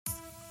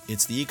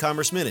It's the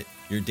E-Commerce Minute,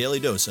 your daily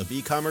dose of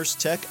e-commerce,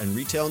 tech, and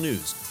retail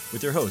news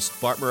with your hosts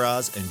Bart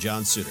Mraz and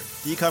John Suter.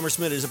 The E-Commerce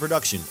Minute is a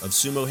production of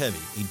Sumo Heavy,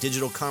 a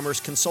digital commerce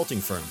consulting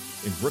firm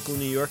in Brooklyn,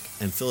 New York,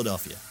 and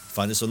Philadelphia.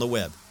 Find us on the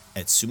web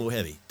at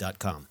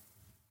sumoheavy.com.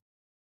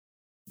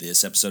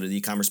 This episode of the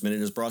E-Commerce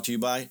Minute is brought to you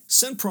by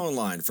Send Pro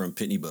Online from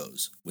Pitney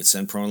Bowes. With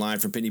Send Pro Online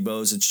from Pitney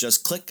Bowes, it's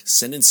just click,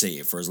 send, and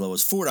save for as low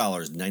as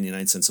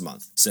 $4.99 a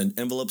month. Send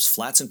envelopes,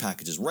 flats, and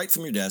packages right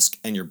from your desk,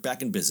 and you're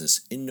back in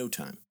business in no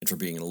time. And for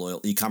being a loyal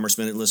E-Commerce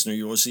Minute listener,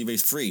 you'll receive a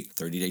free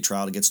 30-day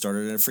trial to get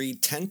started and a free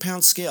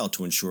 10-pound scale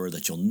to ensure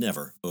that you'll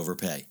never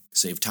overpay.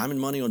 Save time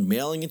and money on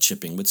mailing and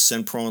shipping with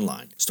Send Pro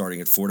Online.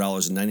 Starting at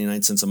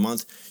 $4.99 a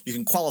month, you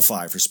can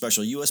qualify for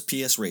special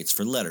USPS rates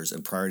for letters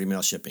and priority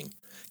mail shipping.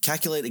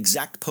 Calculate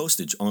exact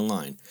postage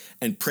online,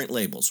 and print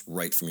labels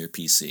right from your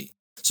PC.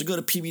 So go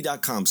to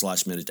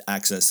pb.com/minute to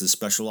access this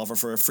special offer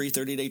for a free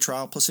 30-day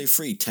trial plus a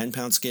free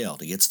 10-pound scale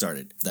to get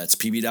started. That's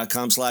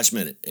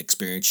pb.com/minute.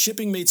 Experience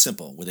shipping made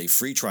simple with a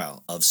free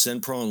trial of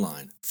Send Pro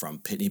Online from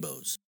Pitney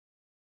Bowes.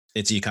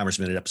 It's E-Commerce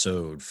Minute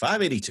episode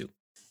 582.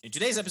 In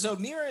today's episode,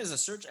 Mira is a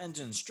search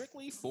engine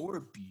strictly for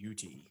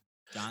beauty.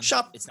 John,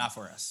 it's not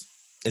for us.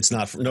 It's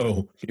not for,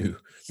 no,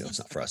 it's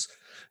not for us.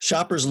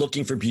 Shoppers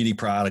looking for beauty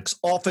products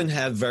often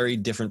have very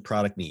different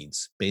product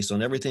needs based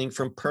on everything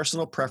from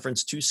personal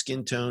preference to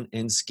skin tone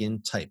and skin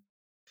type.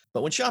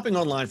 But when shopping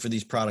online for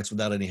these products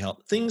without any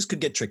help, things could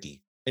get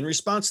tricky. In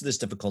response to this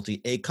difficulty,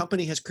 a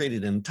company has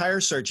created an entire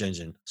search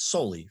engine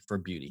solely for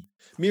beauty.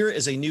 Mira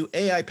is a new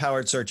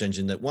AI-powered search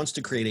engine that wants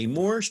to create a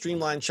more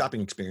streamlined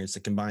shopping experience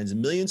that combines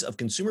millions of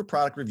consumer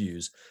product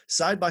reviews,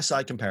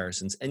 side-by-side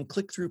comparisons, and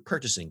click-through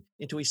purchasing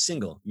into a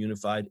single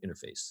unified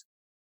interface.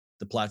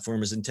 The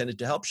platform is intended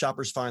to help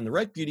shoppers find the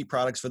right beauty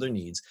products for their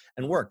needs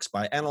and works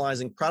by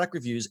analyzing product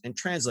reviews and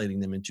translating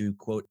them into,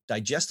 quote,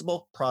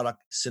 digestible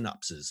product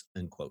synopses,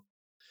 end quote.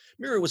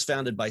 Mira was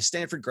founded by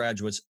Stanford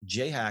graduates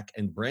Jay Hack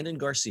and Brandon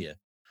Garcia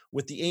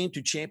with the aim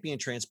to champion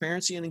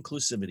transparency and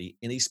inclusivity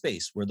in a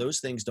space where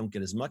those things don't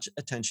get as much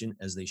attention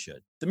as they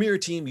should. The Mira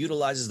team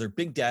utilizes their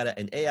big data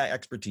and AI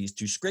expertise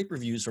to scrape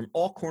reviews from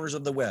all corners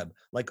of the web,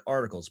 like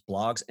articles,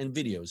 blogs, and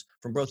videos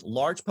from both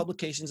large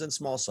publications and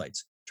small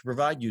sites to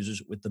provide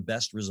users with the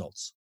best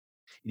results.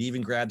 It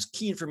even grabs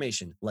key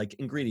information like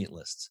ingredient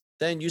lists.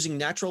 Then, using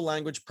natural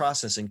language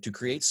processing to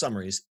create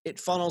summaries, it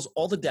funnels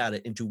all the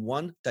data into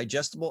one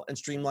digestible and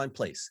streamlined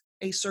place,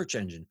 a search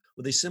engine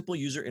with a simple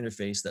user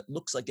interface that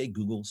looks like a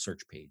Google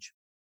search page.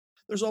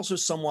 There's also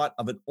somewhat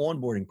of an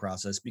onboarding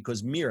process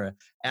because Mira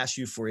asks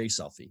you for a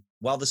selfie.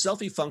 While the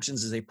selfie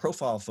functions as a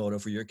profile photo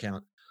for your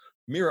account,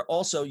 Mira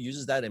also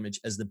uses that image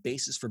as the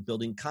basis for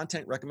building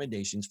content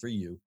recommendations for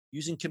you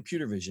using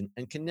computer vision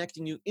and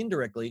connecting you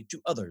indirectly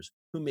to others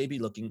who may be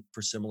looking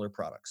for similar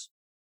products.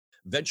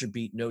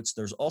 VentureBeat notes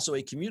there's also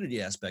a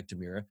community aspect to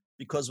Mira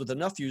because with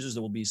enough users,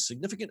 there will be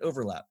significant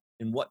overlap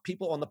in what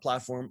people on the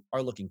platform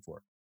are looking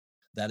for.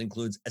 That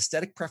includes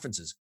aesthetic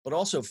preferences, but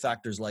also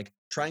factors like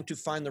trying to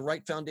find the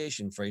right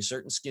foundation for a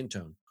certain skin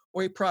tone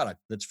or a product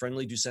that's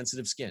friendly to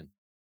sensitive skin.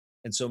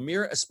 And so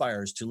Mira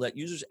aspires to let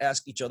users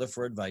ask each other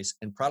for advice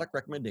and product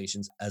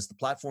recommendations as the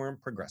platform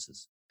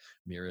progresses.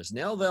 Mira is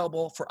now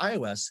available for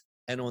iOS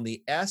and on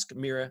the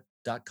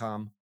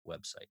askmira.com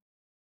website.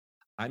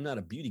 I'm not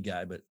a beauty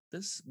guy, but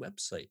this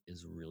website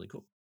is really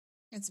cool.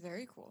 It's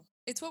very cool.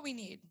 It's what we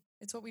need.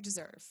 It's what we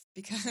deserve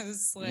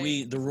because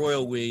the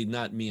royal we,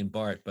 not me and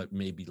Bart, but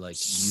maybe like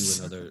you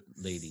and other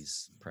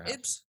ladies, perhaps.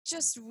 It's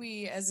just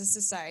we as a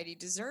society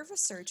deserve a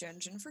search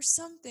engine for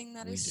something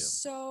that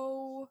is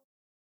so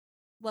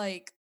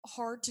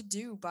hard to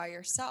do by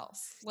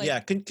yourself.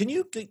 Can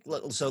you?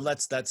 So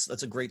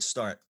that's a great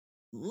start.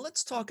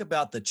 Let's talk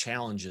about the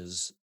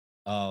challenges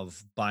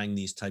of buying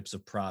these types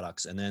of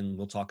products, and then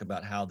we'll talk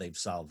about how they've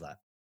solved that.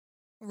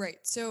 Right.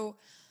 So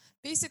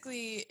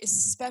basically,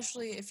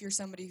 especially if you're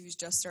somebody who's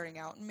just starting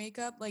out in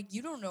makeup,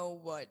 you don't know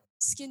what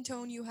skin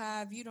tone you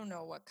have, you don't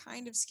know what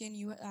kind of skin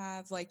you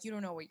have, you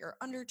don't know what your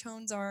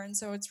undertones are, and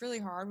so it's really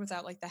hard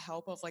without the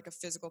help of a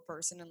physical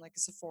person in a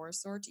Sephora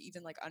store to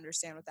even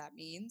understand what that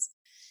means.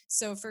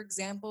 So for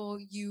example,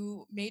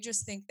 you may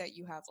just think that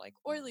you have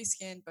oily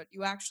skin, but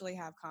you actually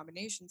have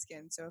combination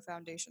skin. So a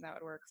foundation that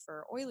would work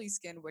for oily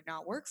skin would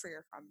not work for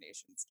your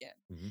combination skin.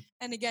 Mm-hmm.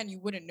 And again, you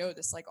wouldn't know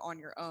this on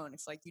your own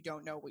if you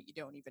don't know what you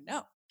don't even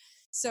know.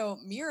 So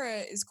Mira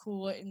is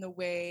cool in the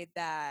way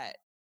that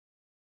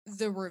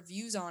the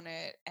reviews on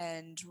it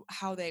and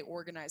how they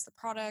organize the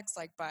products,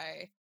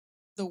 by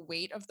the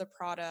weight of the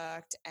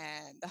product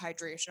and the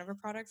hydration of a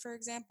product, for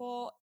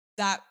example,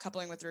 that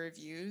coupling with the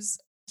reviews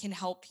can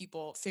help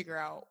people figure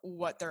out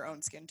what their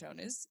own skin tone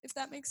is, if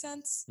that makes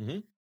sense. Mm-hmm.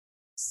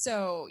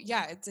 So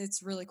yeah,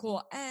 it's really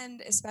cool,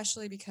 and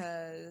especially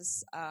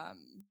because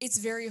it's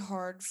very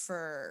hard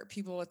for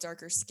people with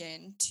darker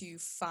skin to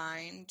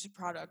find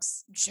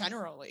products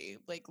generally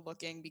like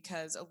looking,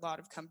 because a lot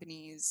of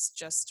companies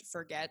just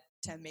forget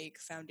to make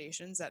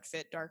foundations that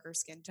fit darker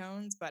skin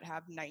tones but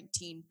have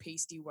 19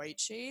 pasty white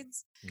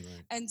shades. Right.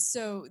 And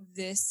so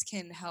this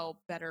can help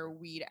better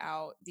weed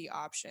out the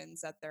options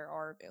that there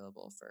are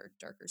available for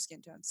darker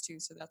skin tones too.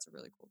 So that's a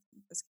really cool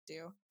thing this could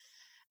do.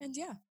 And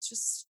yeah, it's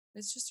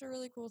just a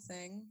really cool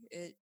thing.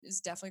 It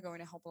is definitely going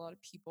to help a lot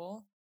of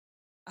people.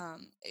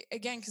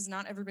 Again, because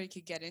not everybody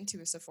could get into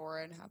a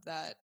Sephora and have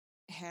that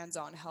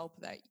hands-on help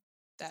that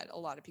a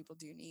lot of people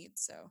do need.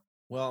 So,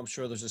 Well, I'm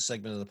sure there's a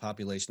segment of the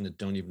population that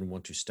don't even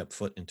want to step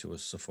foot into a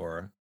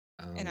Sephora.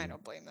 and I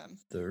don't blame them.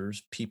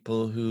 There's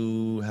people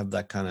who have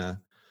that kind of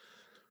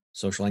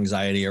social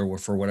anxiety, or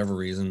for whatever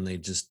reason,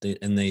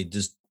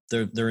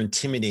 they're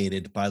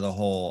intimidated by the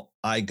whole,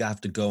 I have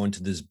to go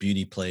into this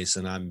beauty place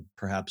and I'm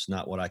perhaps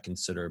not what I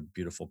consider a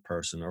beautiful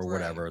person, or Right.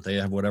 whatever. They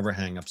have whatever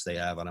hangups they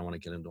have. I don't want to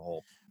get into a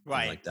whole thing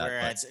Right. like that.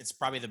 Where But it's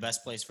probably the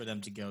best place for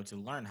them to go to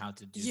learn how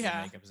to do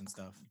Yeah. their makeups and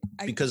stuff.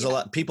 because a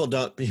lot people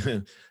don't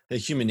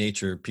human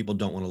nature, people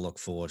don't want to look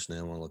foolish, and they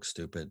don't want to look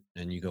stupid.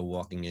 And you go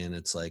walking in,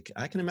 it's like,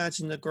 I can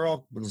imagine the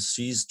girl,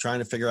 she's trying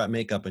to figure out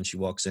makeup and she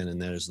walks in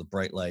and there's the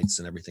bright lights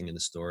and everything in the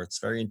store. It's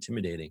very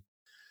intimidating.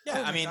 Yeah,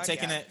 Oh I my mean, God,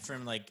 taking yeah. it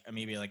from like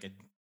maybe like a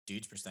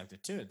dude's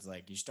perspective too, it's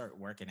like you start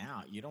working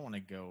out, you don't want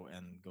to go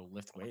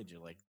lift weights.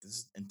 You're like, this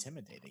is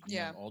intimidating. You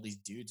Yeah. have all these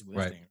dudes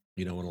Right. lifting.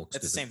 You don't want to look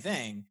It's the stupid. same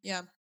thing.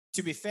 Yeah.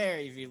 To be fair,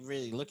 if you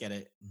really look at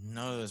it,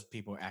 none of those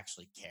people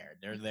actually care.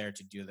 They're there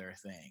to do their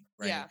thing,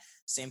 right? Yeah.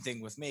 Same thing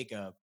with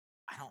makeup.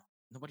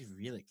 Nobody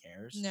really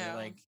cares. They're No.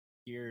 like,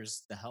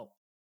 here's the help.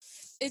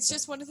 It's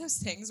just one of those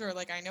things where,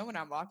 like, I know when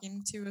I'm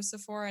walking to a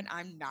Sephora and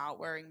I'm not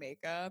wearing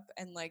makeup,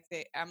 and like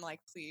I'm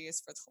like,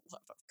 please, for the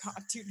love of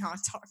God, do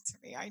not talk to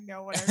me. I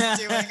know what I'm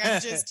doing. I'm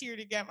just here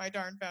to get my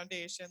darn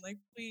foundation. Like,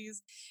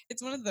 please.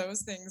 It's one of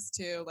those things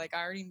too. Like,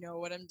 I already know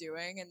what I'm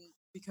doing, and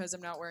because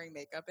I'm not wearing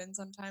makeup in,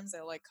 sometimes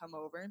they'll like come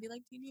over and be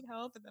like, do you need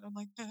help? And then I'm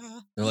like,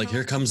 They're like,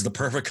 here comes the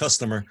perfect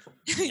customer.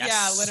 Yeah,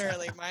 Yes.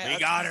 literally. My We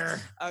got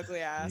her. ugly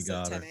ass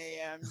got at her. 10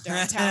 a.m.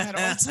 downtown at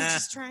Ulta,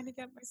 just trying to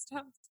get my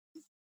stuff.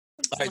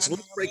 All right, so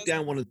let's break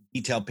down one of the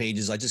detail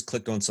pages. I just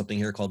clicked on something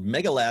here called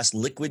Mega Last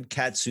Liquid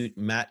Catsuit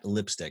Matte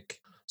Lipstick.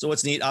 So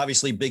what's neat,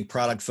 obviously big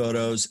product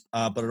photos,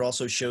 but it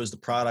also shows the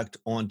product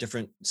on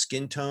different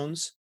skin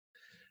tones.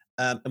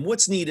 And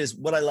what's neat is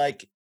what I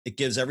like, it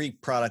gives every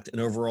product an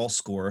overall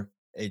score.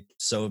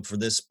 So for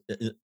this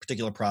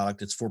particular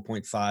product, it's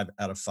 4.5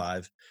 out of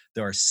 5.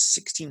 There are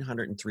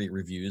 1,603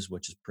 reviews,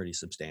 which is pretty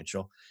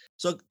substantial.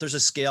 So there's a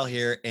scale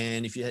here,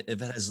 and if it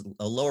has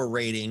a lower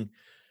rating,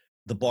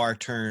 the bar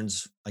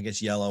turns, I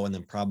guess, yellow and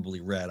then probably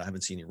red. I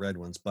haven't seen any red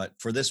ones, but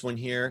for this one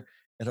here,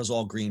 it has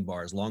all green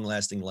bars,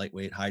 long-lasting,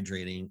 lightweight,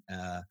 hydrating,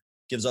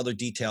 gives other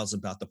details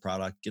about the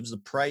product, gives the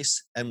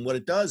price, and what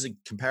it does, it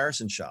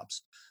comparison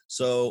shops.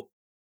 So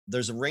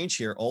there's a range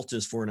here. Ulta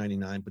is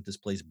 $4.99, but this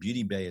place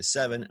Beauty Bay is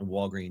 $7 and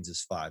Walgreens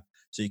is $5.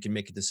 So you can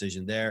make a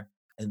decision there.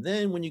 And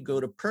then when you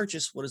go to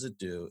purchase, what does it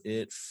do?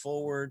 It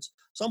forwards.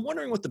 So I'm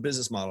wondering what the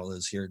business model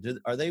is here.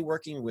 Are they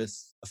working with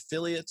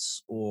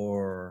affiliates,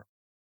 or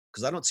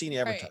because I don't see any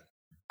advertising? Right.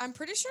 I'm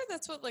pretty sure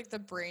that's what like the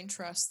brain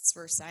trusts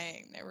were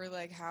saying. They were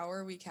like, how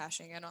are we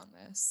cashing in on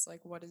this?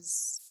 Like,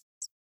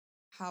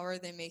 how are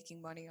they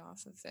making money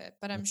off of it?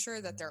 But I'm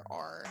sure that there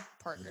are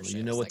partnerships.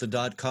 You know what, like,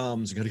 the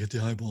 .coms, you got to get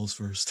the eyeballs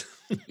first.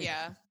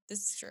 Yeah,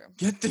 this is true.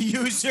 Get the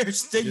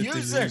users. Get the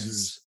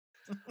users.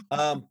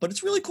 But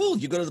it's really cool.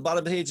 You go to the bottom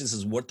of the page, and it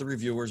says what the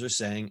reviewers are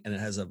saying, and it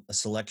has a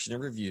selection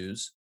of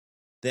reviews.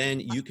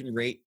 Then you can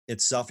rate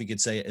itself. You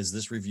could say, is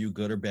this review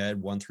good or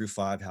bad, 1 through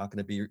 5? How can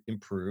it be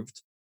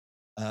improved?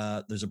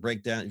 There's a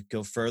breakdown. You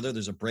go further,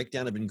 there's a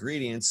breakdown of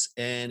ingredients.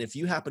 And if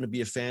you happen to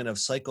be a fan of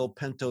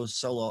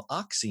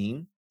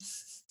cyclopentosoloxine,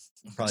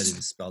 probably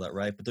didn't spell that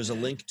right, but there's a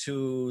link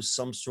to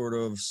some sort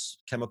of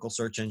chemical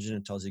search engine.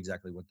 It tells you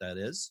exactly what that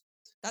is.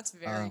 That's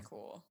very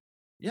cool.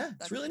 Yeah,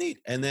 it's really neat.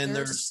 And then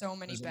there's so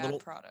many bad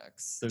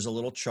products. There's a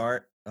little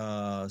chart,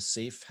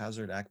 safe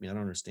hazard acne. I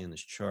don't understand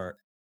this chart.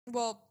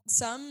 Well,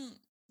 some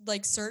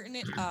like certain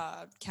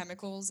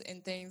chemicals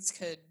and things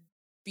could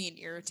be an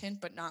irritant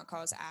but not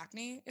cause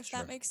acne, if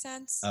that makes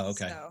sense. Oh,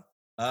 okay. So.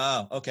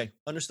 Oh, okay.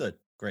 Understood.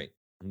 Great.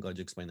 I'm glad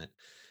you explained that.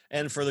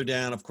 And further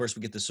down, of course,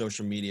 we get the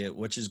social media,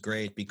 which is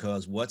great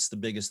because what's the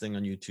biggest thing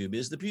on YouTube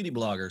is the beauty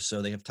bloggers.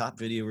 So they have top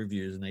video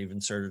reviews, and they've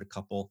inserted a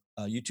couple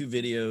YouTube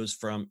videos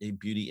from a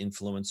beauty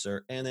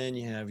influencer. And then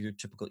you have your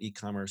typical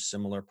e-commerce,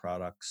 similar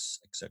products,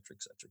 et cetera,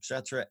 et cetera, et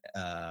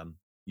cetera.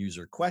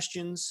 User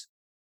questions.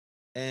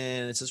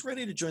 And it says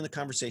ready to join the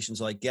conversation.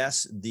 So I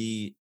guess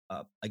the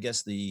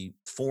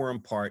forum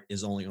part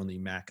is only on the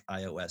Mac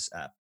iOS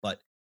app.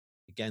 But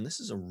again, this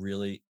is a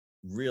really,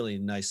 really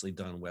nicely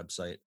done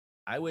website.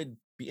 I would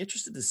be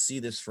interested to see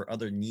this for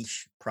other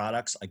niche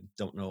products. I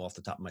don't know off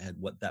the top of my head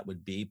what that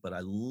would be, but I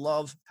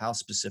love how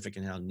specific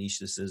and how niche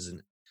this is,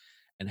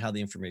 and how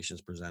the information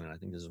is presented. I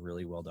think this is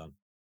really well done.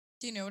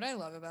 Do you know what I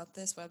love about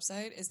this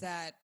website is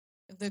that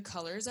the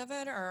colors of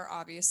it are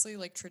obviously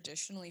like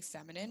traditionally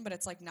feminine, but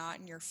it's like not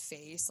in your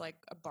face like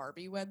a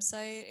Barbie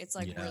website. It's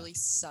like Yeah. really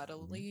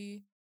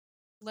subtly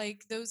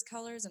like those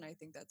colors, and I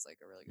think that's like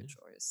a really good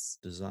choice.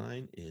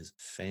 Design is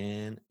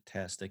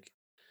fantastic.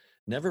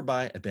 Never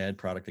buy a bad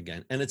product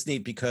again. And it's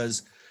neat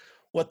because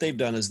what they've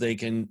done is they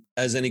can,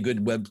 as any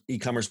good web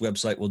e-commerce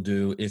website will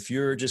do, if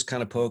you're just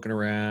kind of poking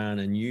around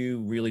and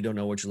you really don't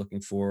know what you're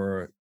looking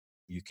for,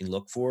 you can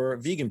look for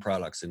vegan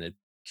products, and it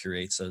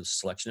curates a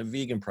selection of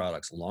vegan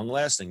products, long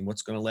lasting.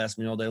 What's going to last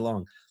me all day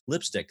long?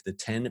 Lipstick, the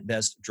 10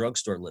 best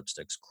drugstore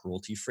lipsticks,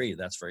 cruelty free.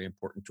 That's very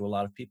important to a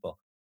lot of people.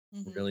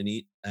 Mm-hmm. Really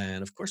neat.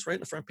 And of course, right in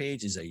the front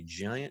page is a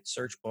giant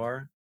search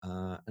bar.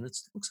 And it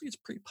looks like it's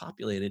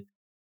pre-populated.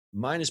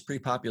 Mine is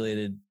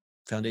pre-populated.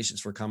 Foundations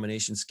for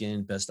combination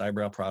skin, best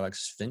eyebrow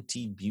products,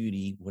 Fenty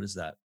Beauty. What is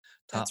that?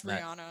 Top That's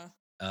Mac. Rihanna.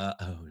 Oh,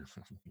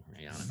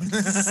 Rihanna.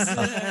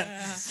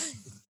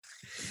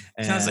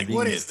 I was like,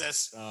 what vegan- is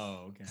this?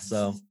 Oh, okay.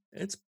 So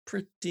it's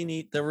pretty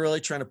neat. They're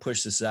really trying to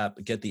push this app.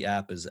 Get the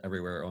app is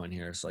everywhere on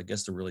here. So I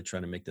guess they're really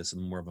trying to make this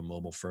more of a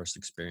mobile first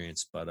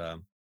experience. But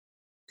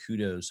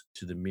kudos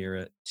to the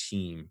Mira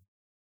team.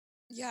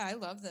 Yeah, I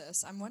love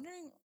this. I'm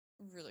wondering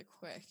really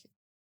quick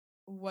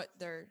what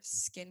their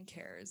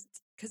skincare is,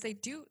 because they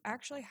do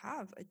actually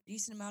have a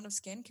decent amount of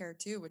skincare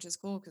too, which is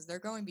cool because they're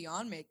going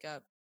beyond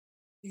makeup,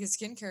 because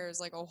skincare is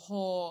like a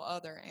whole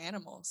other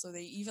animal. So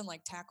they even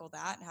like tackle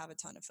that and have a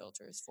ton of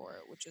filters for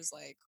it, which is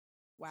like,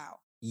 wow.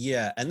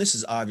 Yeah, and this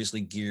is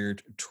obviously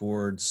geared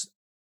towards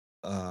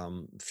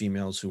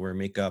females who wear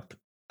makeup.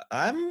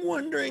 I'm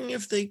wondering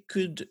if they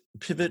could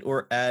pivot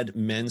or add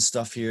men's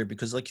stuff here,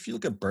 because like if you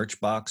look at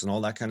Birchbox and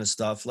all that kind of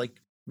stuff,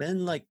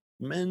 men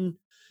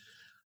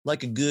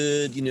like a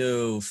good,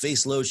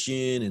 face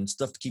lotion and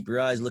stuff to keep your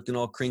eyes looking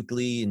all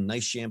crinkly, and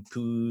nice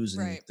shampoos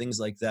and Right. things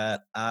like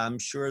that. I'm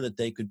sure that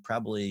they could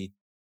probably,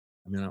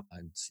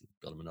 I'd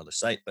build them another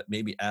site, but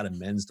maybe add a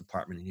men's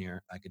department in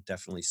here. I could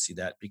definitely see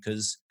that,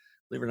 because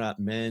believe it or not,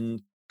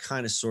 men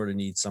kind of sort of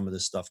need some of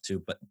this stuff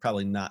too, but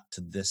probably not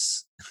to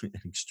this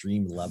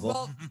extreme level.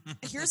 Well,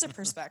 here's a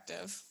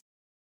perspective.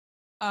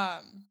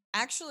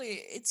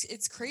 Actually,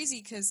 it's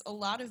crazy because a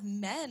lot of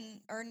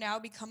men are now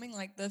becoming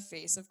like the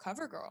face of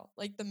CoverGirl.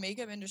 Like the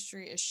makeup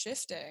industry is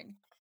shifting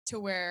to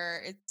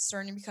where it's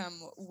starting to become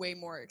way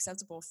more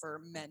acceptable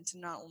for men to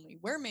not only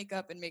wear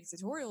makeup and make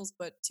tutorials,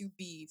 but to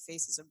be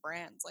faces of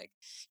brands. Like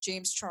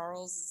James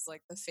Charles is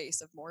like the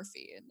face of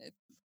Morphe,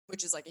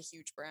 which is like a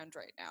huge brand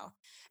right now.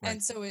 Right.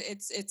 And so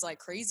it's like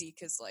crazy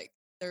because like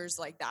there's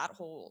like that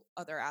whole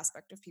other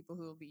aspect of people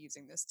who will be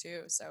using this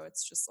too. So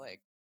it's just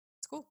like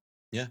it's cool.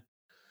 Yeah.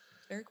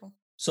 Very cool.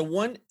 So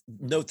one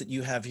note that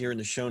you have here in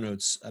the show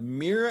notes,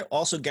 Mira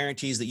also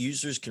guarantees that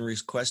users can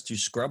request to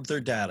scrub their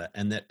data,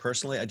 and that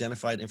personally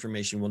identified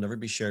information will never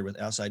be shared with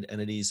outside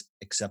entities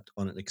except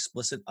on an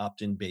explicit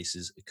opt-in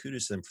basis.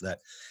 Kudos to them for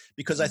that,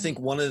 because I think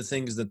one of the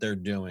things that they're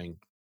doing,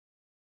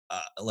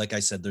 like I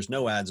said, there's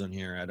no ads on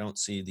here. I don't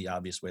see the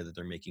obvious way that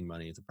they're making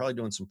money. They're probably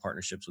doing some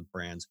partnerships with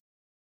brands,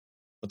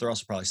 but they're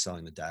also probably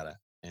selling the data.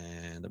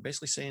 And they're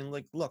basically saying,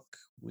 like, look,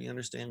 we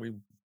understand, we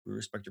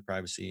respect your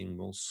privacy, and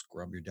we'll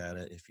scrub your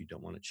data if you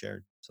don't want it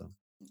shared. So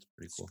it's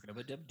pretty cool.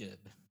 Scrub-a-dub-dub.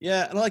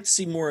 Yeah, and I like to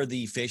see more of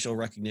the facial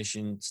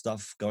recognition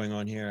stuff going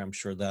on here. I'm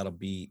sure that'll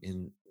be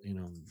in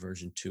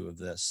version 2 of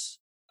this.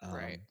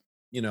 Right.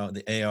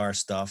 The AR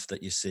stuff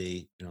that you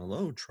see.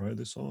 Oh, try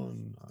this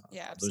on.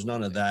 Yeah, There's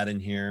none of absolutely. that in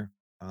here.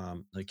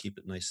 They keep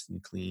it nice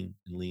and clean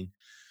and lean.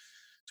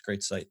 It's a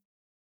great site.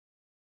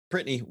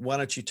 Brittany, why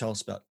don't you tell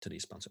us about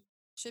today's sponsor?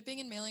 Shipping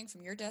and mailing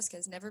from your desk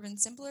has never been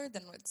simpler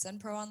than with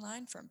SendPro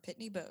Online from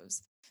Pitney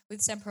Bowes. With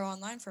SendPro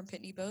Online from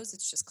Pitney Bowes,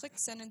 it's just click,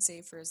 send, and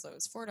save for as low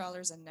as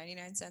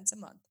 $4.99 a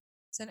month.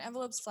 Send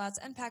envelopes, flats,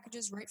 and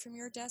packages right from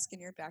your desk,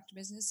 and you're back to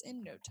business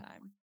in no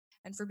time.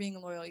 And for being a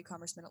loyal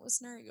e-commerce minute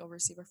listener, you'll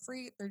receive a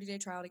free 30-day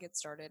trial to get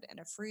started and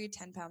a free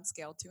 10-pound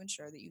scale to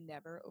ensure that you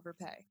never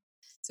overpay.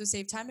 So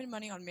save time and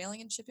money on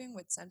mailing and shipping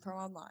with SendPro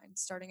Online.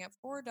 Starting at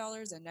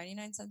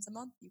 $4.99 a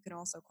month, you can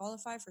also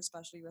qualify for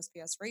special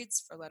USPS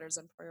rates for letters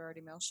and priority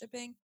mail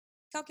shipping,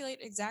 calculate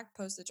exact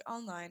postage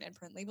online, and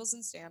print labels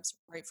and stamps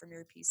right from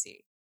your PC.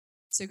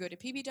 So go to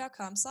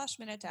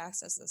pb.com/minute to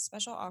access this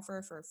special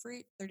offer for a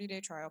free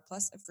 30-day trial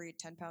plus a free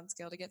 10-pound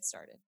scale to get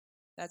started.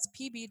 That's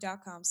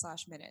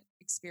pb.com/minute.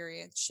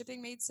 Experience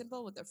shipping made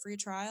simple with a free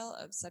trial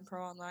of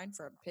SendPro Online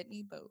from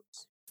Pitney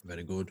Bowes.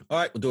 Very good. All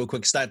right, we'll do a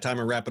quick stat time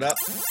and wrap it up.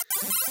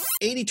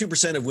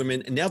 82% of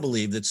women now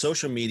believe that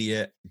social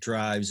media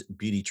drives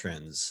beauty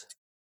trends.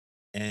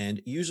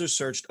 And users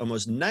searched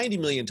almost 90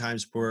 million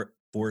times for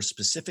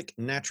specific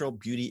natural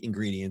beauty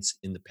ingredients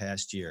in the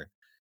past year.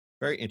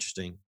 Very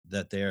interesting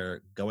that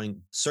they're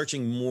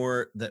searching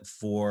more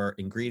for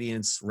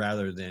ingredients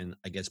rather than,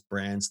 I guess,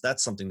 brands.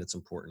 That's something that's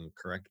important,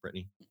 correct,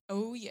 Brittany?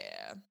 Oh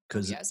yeah.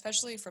 'Cause-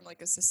 Especially from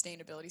like a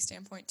sustainability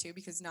standpoint too,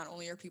 because not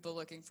only are people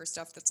looking for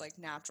stuff that's like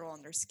natural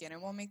on their skin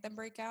and won't make them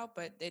break out,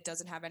 but it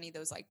doesn't have any of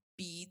those like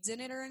beads in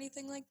it or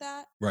anything like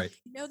that. Right.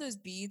 Those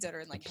beads that are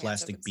in like hand soap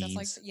plastic and stuff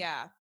like beads. that?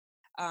 Yeah.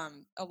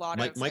 A lot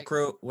of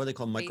micro, what are they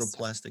called? base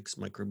stuff. Microplastics,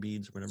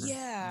 microbeads, or whatever.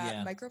 Yeah,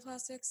 Yeah.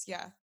 microplastics.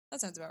 Yeah,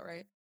 that sounds about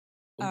right.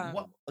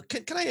 What,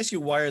 can I ask you,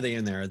 why are they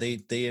in there? Are they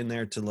in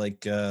there to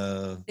like They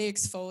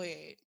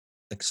exfoliate.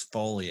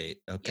 exfoliate?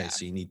 Okay, Yeah.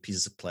 so you need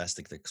pieces of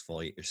plastic to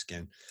exfoliate your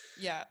skin.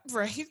 Yeah,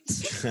 right.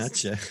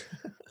 Gotcha.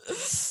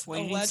 Well,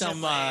 you need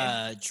some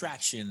Allegedly.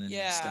 traction and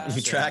Yeah. stuff.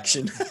 so-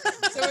 Traction.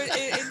 So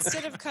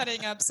instead of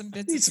cutting up some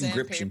bits Need of some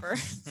gription.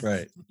 sandpaper,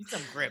 Right. Need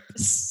some grip.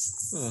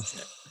 Ugh,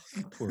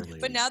 poor lady.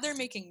 but now they're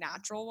making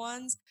natural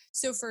ones.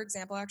 So, for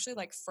example, actually,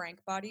 like Frank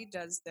Body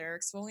does their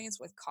exfoliants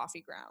with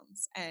coffee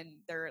grounds, and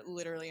they're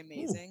literally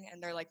amazing.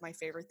 And they're like my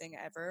favorite thing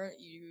ever.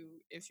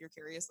 If you're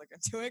curious, look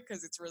into it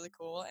because it's really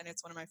cool, and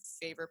it's one of my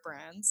favorite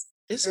brands.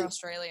 They're Isn't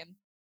Australian.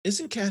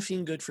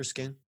 caffeine good for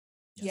skin?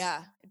 Yes.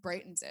 Yeah, it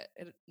brightens it.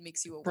 It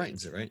makes you awake.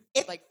 Brightens it, right?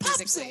 It Like pops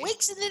physically. it,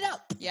 wakes it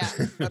up. Yeah.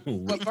 What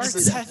Wakes Bart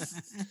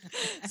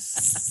it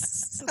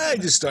said. I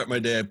just start my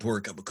day. I pour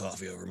a cup of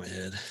coffee over my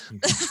head.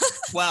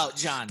 Well,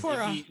 John, Pour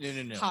if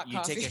you, no. hot You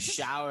take coffee. a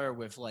shower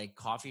with like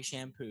coffee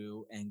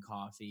shampoo and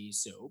coffee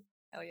soap,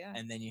 Hell yeah.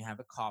 and then you have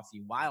a coffee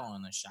while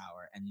in the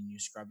shower, and then you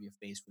scrub your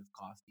face with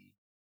coffee,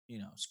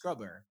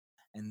 scrubber,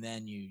 and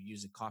then you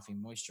use a coffee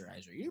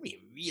moisturizer. You'd be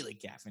really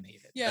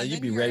caffeinated. Yeah, and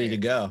You'd then be ready to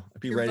your- go. I'd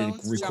be your ready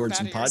bones to jump record out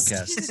some of your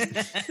podcasts.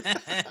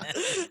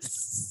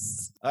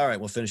 All right,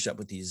 we'll finish up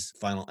with these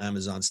final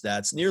Amazon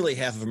stats. Nearly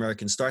half of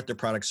Americans start their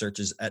product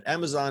searches at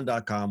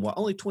Amazon.com, while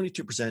only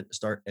 22%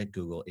 start at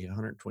Google. A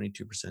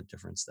 122%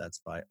 difference. That's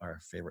by our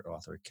favorite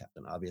author,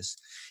 Captain Obvious.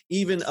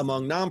 Even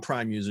among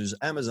non-Prime users,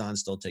 Amazon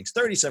still takes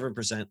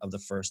 37% of the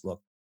first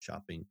look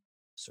shopping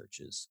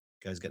searches.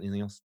 Guys, got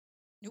anything else?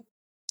 Nope.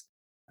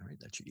 All right,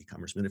 that's your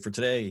e-commerce minute for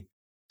today.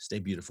 Stay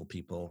beautiful,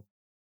 people.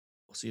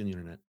 We'll see you on the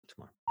internet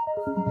tomorrow.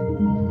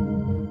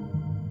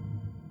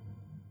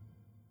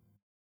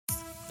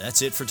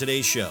 That's it for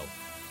today's show.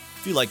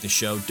 If you like the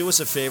show, do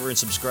us a favor and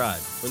subscribe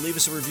or leave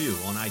us a review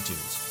on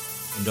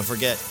iTunes. And don't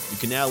forget, you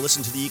can now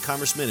listen to the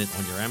e-commerce minute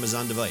on your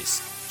Amazon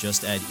device.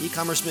 Just add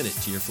e-commerce minute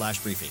to your flash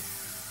briefing.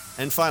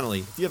 And finally,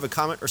 if you have a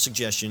comment or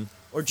suggestion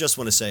or just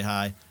want to say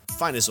hi,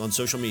 find us on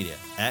social media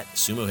at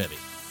Sumo Heavy.